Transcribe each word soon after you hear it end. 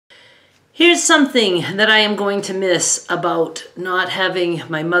Here's something that I am going to miss about not having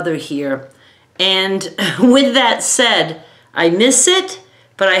my mother here. And with that said, I miss it,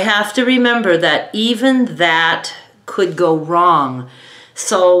 but I have to remember that even that could go wrong.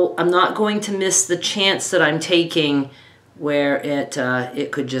 So I'm not going to miss the chance that I'm taking where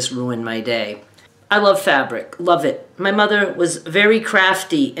it could just ruin my day. I love fabric, love it. My mother was very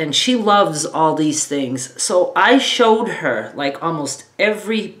crafty and she loves all these things. So I showed her like almost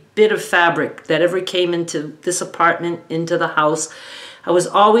every bit of fabric that ever came into this apartment, into the house. I was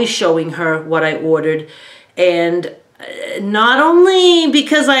always showing her what I ordered. And not only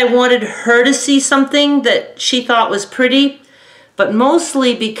because I wanted her to see something that she thought was pretty, but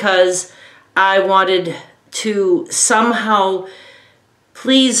mostly because I wanted to somehow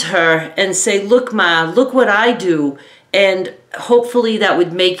please her and say, look, Ma, look what I do. And hopefully that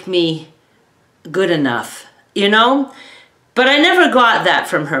would make me good enough, you know? But I never got that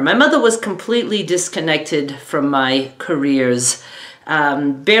from her. My mother was completely disconnected from my careers.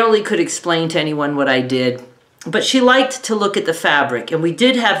 Barely could explain to anyone what I did. But she liked to look at the fabric, and we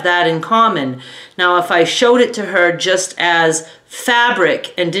did have that in common. Now, if I showed it to her just as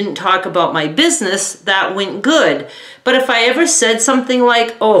fabric and didn't talk about my business, that went good. But if I ever said something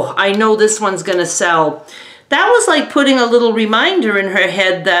like, oh, I know this one's gonna sell, that was like putting a little reminder in her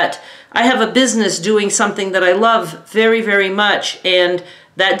head that I have a business doing something that I love very, very much, and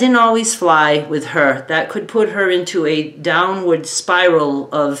that didn't always fly with her. That could put her into a downward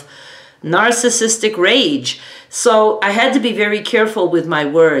spiral of narcissistic rage. So I had to be very careful with my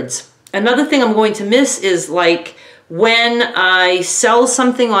words. Another thing I'm going to miss is like when I sell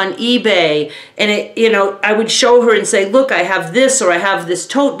something on eBay and it, you know, I would show her and say, look, I have this, or I have this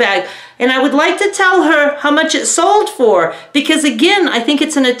tote bag. And I would like to tell her how much it sold for, because again, I think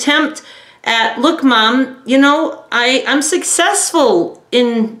it's an attempt at, look, Mom, you know, I'm successful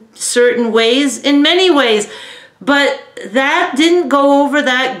in certain ways, in many ways. But that didn't go over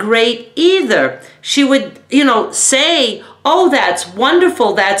that great either. She would, you know, say, oh, that's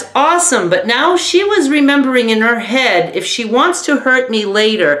wonderful, that's awesome. But now she was remembering in her head, if she wants to hurt me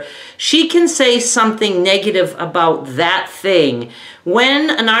later, she can say something negative about that thing.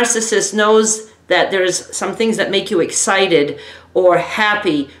 When a narcissist knows that there's some things that make you excited or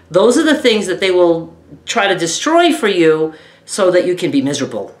happy, those are the things that they will try to destroy for you so that you can be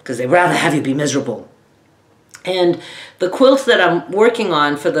miserable, because they'd rather have you be miserable. And the quilt that I'm working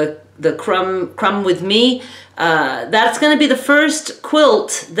on for the Crumb with Me, that's going to be the first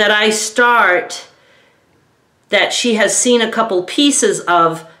quilt that I start that she has seen a couple pieces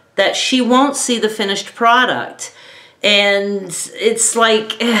of that she won't see the finished product. And it's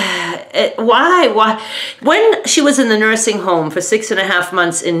like, why? When she was in the nursing home for 6.5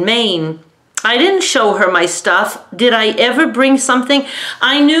 months in Maine, I didn't show her my stuff. Did I ever bring something?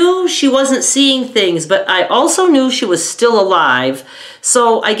 I knew she wasn't seeing things, but I also knew she was still alive.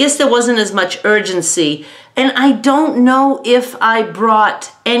 So I guess there wasn't as much urgency. And I don't know if I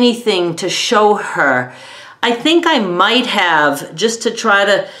brought anything to show her. I think I might have, just to try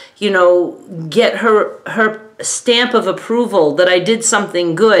to, you know, get her stamp of approval that I did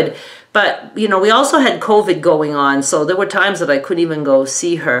something good. But, you know, we also had COVID going on, so there were times that I couldn't even go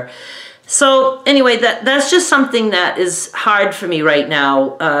see her. So anyway, that's just something that is hard for me right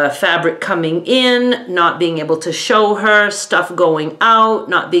now. Fabric coming in, not being able to show her, stuff going out,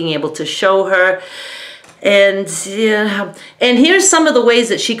 not being able to show her. And yeah, and here's some of the ways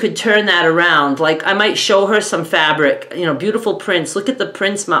that she could turn that around. Like I might show her some fabric, you know, beautiful prints. Look at the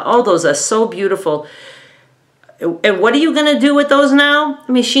prints, oh, those are so beautiful. And what are you going to do with those now?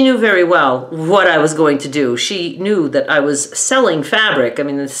 I mean, she knew very well what I was going to do. She knew that I was selling fabric. I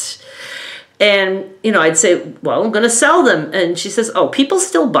mean, it's... And, you know, I'd say, well, I'm going to sell them. And she says, oh, people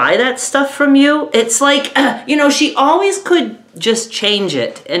still buy that stuff from you? It's like, you know, she always could just change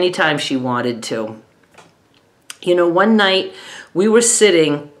it anytime she wanted to. You know, one night we were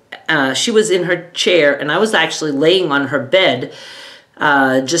sitting, she was in her chair, and I was actually laying on her bed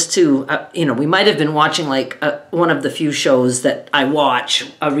just to, you know, we might have been watching like one of the few shows that I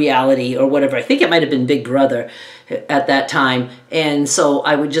watch, a reality or whatever. I think it might have been Big Brother at that time. And so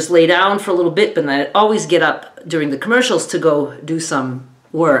I would just lay down for a little bit, but then I'd always get up during the commercials to go do some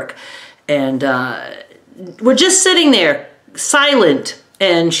work. And we're just sitting there silent.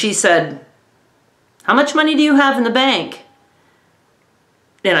 And she said, how much money do you have in the bank?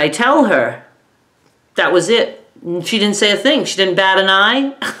 And I tell her, that was it. And she didn't say a thing. She didn't bat an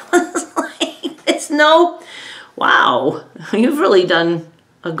eye. I was like, it's no, wow, you've really done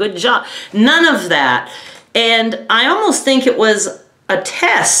a good job. None of that. And I almost think it was a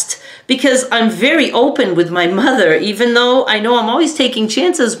test, because I'm very open with my mother. Even though I know I'm always taking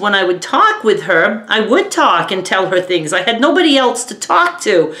chances, when I would talk with her, I would talk and tell her things. I had nobody else to talk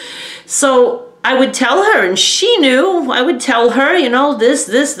to. So I would tell her, and she knew. I would tell her, you know, this,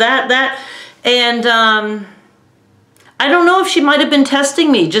 that. And I don't know if she might have been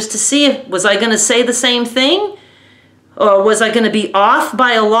testing me just to see if, was I going to say the same thing? Or was I going to be off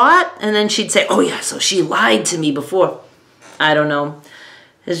by a lot? And then she'd say, oh yeah, so she lied to me before. I don't know.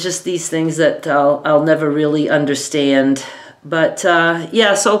 It's just these things that I'll never really understand. But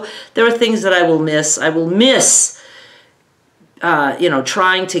yeah, so there are things that I will miss. I will miss, you know,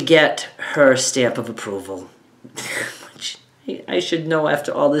 trying to get her stamp of approval. Which I should know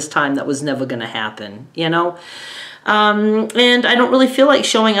after all this time that was never going to happen, you know? And I don't really feel like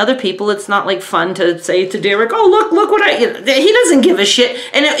showing other people. It's not like fun to say to Derek, oh, look what he doesn't give a shit.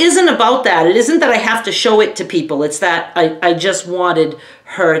 And it isn't about that. It isn't that I have to show it to people. It's that I just wanted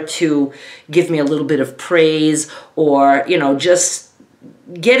her to give me a little bit of praise, or, you know, just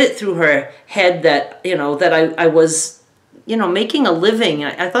get it through her head that, you know, that I was, you know, making a living.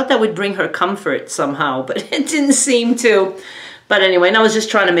 I thought that would bring her comfort somehow, but it didn't seem to. But anyway, and I was just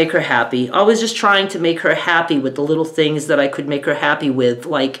trying to make her happy. Always just trying to make her happy with the little things that I could make her happy with,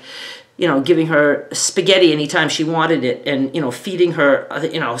 like, you know, giving her spaghetti anytime she wanted it, and, you know, feeding her,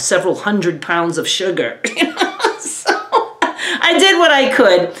 you know, several 100 pounds of sugar. So I did what I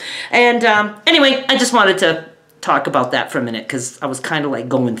could. And anyway, I just wanted to talk about that for a minute, because I was kind of like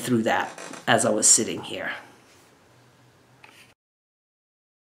going through that as I was sitting here.